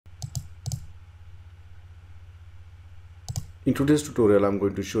In today's tutorial, I'm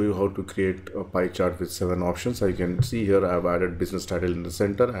going to show you how to create a pie chart with 7 options. As you can see here, I've added business title in the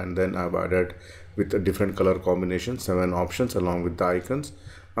center, and then I've added with a different color combination 7 options along with the icons.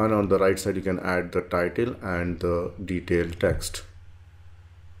 And on the right side, you can add the title and the detailed text.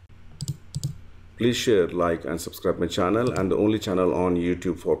 Please share, like and subscribe my channel, and the only channel on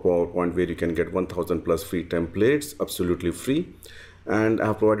YouTube for PowerPoint where you can get 1000 plus free templates absolutely free. And I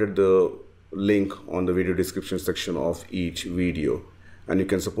have provided the link on the video description section of each video, and you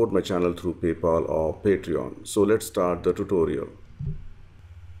can support my channel through PayPal or Patreon. So let's start the tutorial.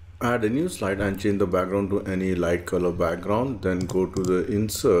 Add a new slide and change the background to any light color background. Then go to the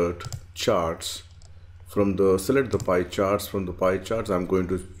insert charts. Select the pie charts. From the pie charts, I'm going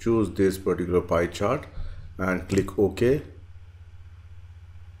to choose this particular pie chart and click OK.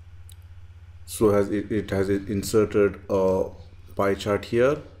 So it has inserted a pie chart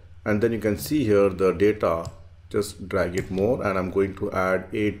here, and then you can see here the data. Just drag it more, and I'm going to add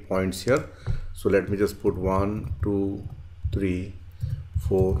 8 points here. So let me just put 1 2 3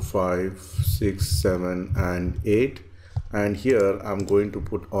 4 5 6 7 and 8, and here I'm going to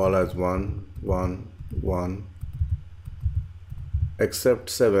put all as 1 1 1, except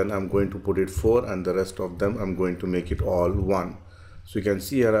 7 I'm going to put it 4, and the rest of them I'm going to make it all 1. So you can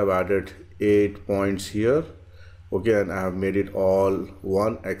see here I've added 8 points here, okay, and I have made it all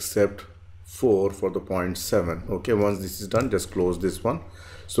 1 except 4 for the point 7. Okay, once this is done, just close this one.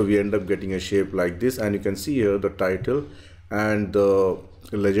 So we end up getting a shape like this, and you can see here the title and the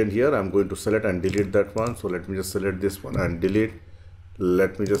legend here. I'm going to select and delete that one. So let me just select this one and delete.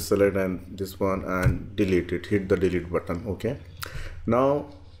 Let me just select and this one and delete it. Hit the delete button. Okay, now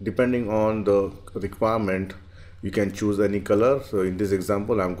depending on the requirement, you can choose any color. So in this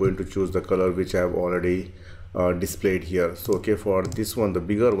example, I'm going to choose the color which I have already displayed here. So okay, for this one, the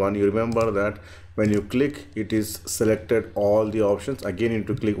bigger one, you remember that when you click, it is selected all the options. Again, you need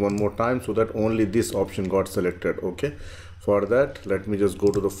to click one more time so that only this option got selected. Okay, for that, let me just go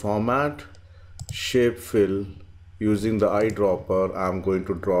to the format, shape fill. Using the eyedropper, I'm going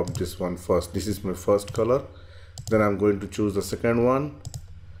to drop this one first. This is my first color. Then I'm going to choose the second one,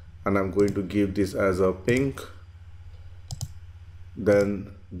 and I'm going to give this as a pink.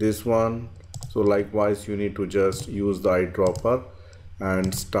 Then this one. So likewise, you need to just use the eyedropper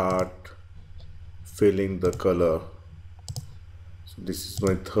and start filling the color. So this is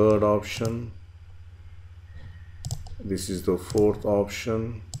my third option. This is the fourth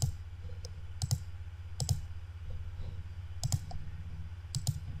option.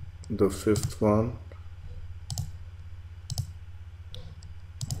 The fifth one.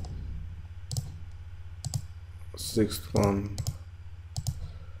 Sixth one.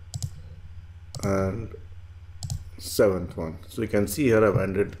 And seventh one. So you can see here I've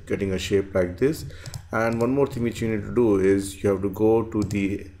ended getting a shape like this. And one more thing which you need to do is you have to go to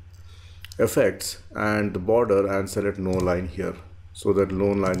the effects and the border and select no line here, so that no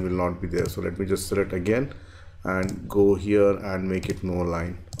line will not be there. So let me just select again and go here and make it no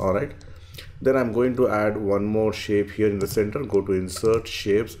line. All right, then I'm going to add one more shape here in the center. Go to insert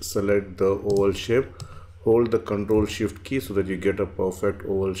shapes, select the oval shape, hold the Control Shift key so that you get a perfect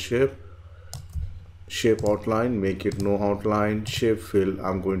oval shape. Shape outline, make it no outline. Shape fill,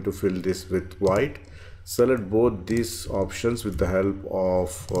 I'm going to fill this with white. Select both these options with the help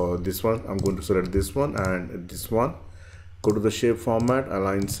of this one. I'm going to select this one and this one. Go to the shape format,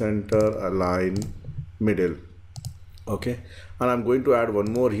 align center, align middle. Okay, and I'm going to add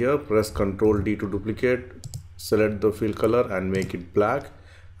one more here. Press Ctrl D to duplicate, select the fill color and make it black,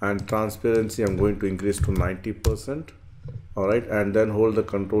 and transparency I'm going to increase to 90%. all right, and then hold the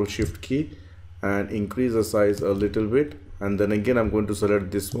Ctrl Shift key and increase the size a little bit, and then again I'm going to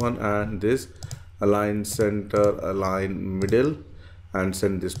select this one and this, align center, align middle, and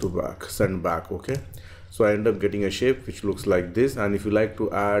send this to back, send back. Okay, so I end up getting a shape which looks like this. And if you like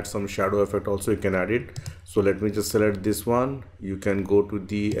to add some shadow effect also, you can add it. So let me just select this one. You can go to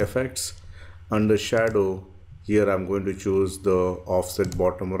the effects, under shadow here I'm going to choose the offset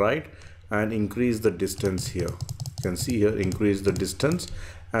bottom right and increase the distance here. You can see here, increase the distance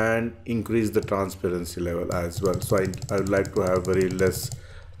and increase the transparency level as well. So I would like to have very less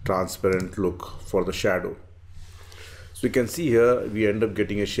transparent look for the shadow. So you can see here we end up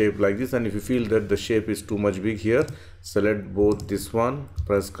getting a shape like this. And if you feel that the shape is too much big here, select both this one,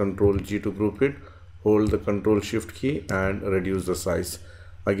 press Ctrl G to group it, hold the Ctrl Shift key and reduce the size.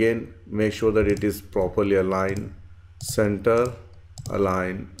 Again, make sure that it is properly aligned center,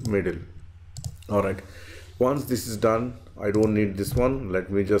 align middle. All right, once this is done, I don't need this one.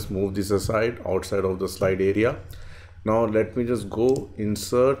 Let me just move this aside, outside of the slide area. Now let me just go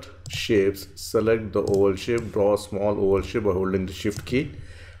insert shapes, select the oval shape, draw a small oval shape by holding the shift key.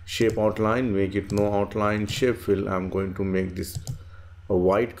 Shape outline, make it no outline. Shape fill, I'm going to make this a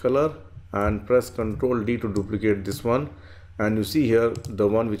white color and press Ctrl D to duplicate this one. And you see here the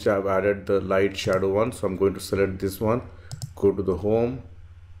one which I have added, the light shadow one. So I'm going to select this one, go to the home,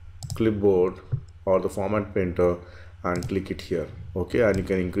 clipboard or the format painter and click it here. Okay, and you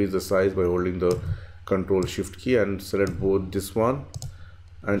can increase the size by holding the Ctrl Shift key and select both this one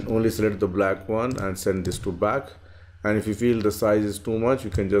and only select the black one and send this to back. And if you feel the size is too much, you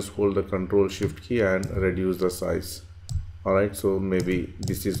can just hold the Ctrl Shift key and reduce the size. Alright, so maybe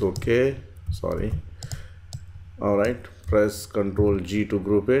this is okay. Sorry. Alright, press Ctrl G to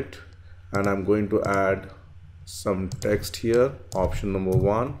group it, and I'm going to add some text here. Option number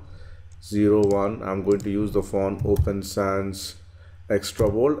 1, 01. I'm going to use the font Open Sans Extra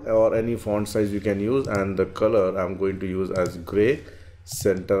Bold or any font size you can use, and the color I'm going to use as gray.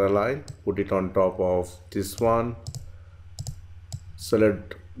 Center align, put it on top of this one,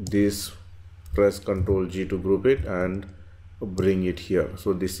 select this, press Ctrl G to group it and bring it here.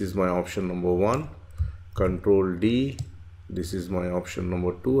 So this is my option number 1. Ctrl D, this is my option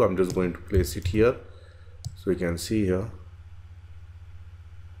number 2. I'm just going to place it here so you can see here.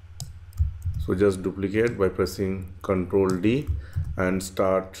 So just duplicate by pressing Ctrl D and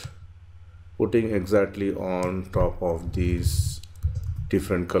start putting exactly on top of these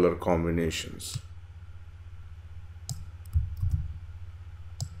different color combinations.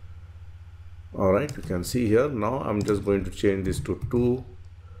 Alright, you can see here. Now I'm just going to change this to 2,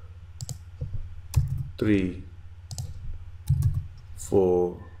 3,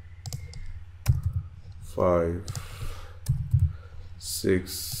 4, 5,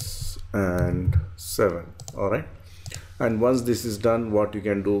 6 and 7. Alright, and once this is done, what you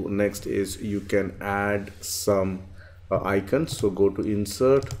can do next is you can add some icons. So go to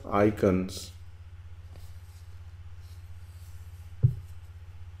insert icons,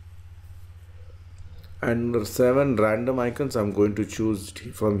 and 7 random icons I'm going to choose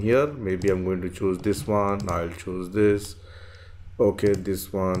from here. Maybe I'm going to choose this one, I'll choose this, okay,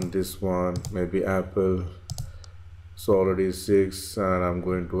 this one, maybe apple. So already 6, and I'm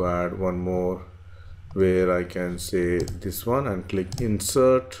going to add one more where I can say this one and click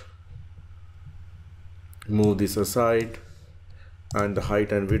insert, move this aside, and the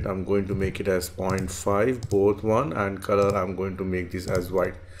height and width I'm going to make it as 0.5 both one, and color I'm going to make this as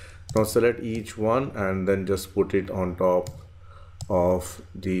white. Now select each one and then just put it on top of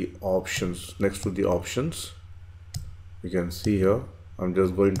the options, next to the options. You can see here I'm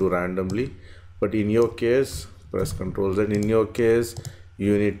just going to randomly, but in your case press Ctrl Z. In your case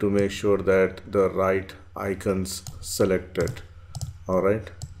you need to make sure that the right icons selected. All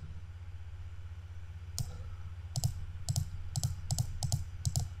right,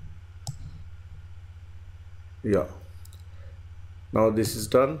 yeah, now this is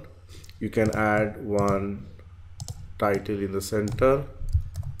done. You can add one title in the center,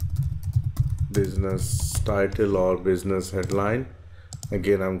 business title or business headline.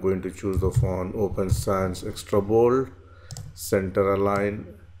 Again, I'm going to choose the font Open Sans Extra Bold, center align,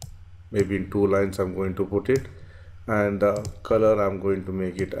 maybe in 2 lines I'm going to put it, and the color I'm going to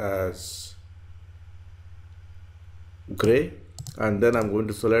make it as gray. And then I'm going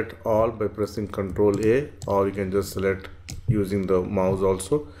to select all by pressing Ctrl A, or you can just select using the mouse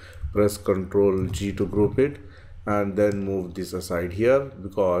also. Press Ctrl G to group it and then move this aside here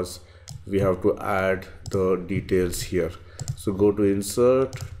because we have to add the details here. So go to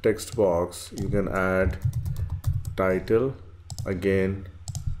insert text box, you can add title, again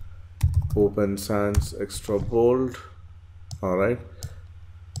Open Sans Extra Bold. All right,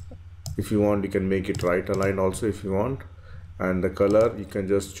 if you want you can make it right aligned also if you want. And the color, you can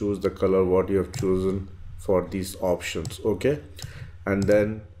just choose the color what you have chosen for these options. Okay, and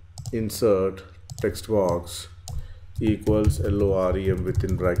then insert text box equals LOREM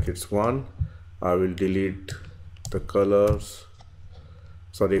within brackets 1. I will delete the colors,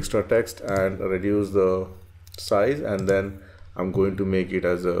 sorry, extra text, and reduce the size, and then I'm going to make it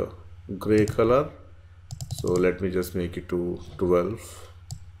as a gray color. So let me just make it to 12,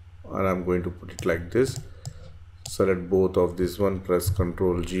 and I'm going to put it like this. Select both of this one, press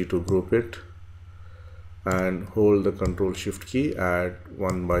Ctrl G to group it and hold the Ctrl Shift key, add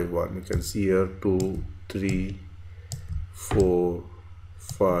one by one. You can see here 2, 3, 4,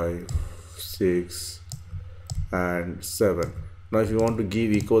 5, 6 and 7. Now if you want to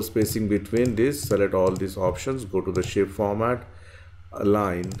give equal spacing between this, select all these options, go to the shape format,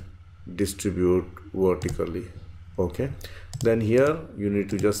 align, distribute vertically. Okay, then here you need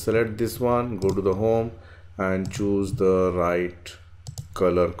to just select this one, go to the home and choose the right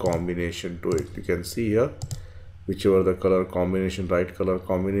color combination to it. You can see here, whichever the color combination, right color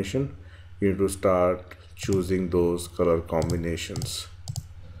combination, you need to start choosing those color combinations.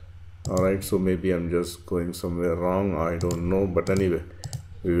 Alright, so maybe I'm just going somewhere wrong, I don't know, but anyway,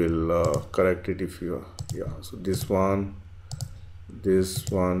 we will correct it if you are. Yeah, so this one,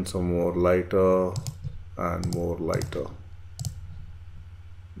 some more lighter and more lighter.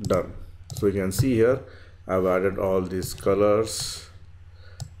 Done. So you can see here I've added all these colors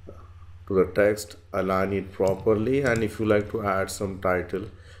to the text, align it properly, and if you like to add some title,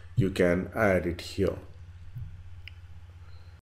 you can add it here.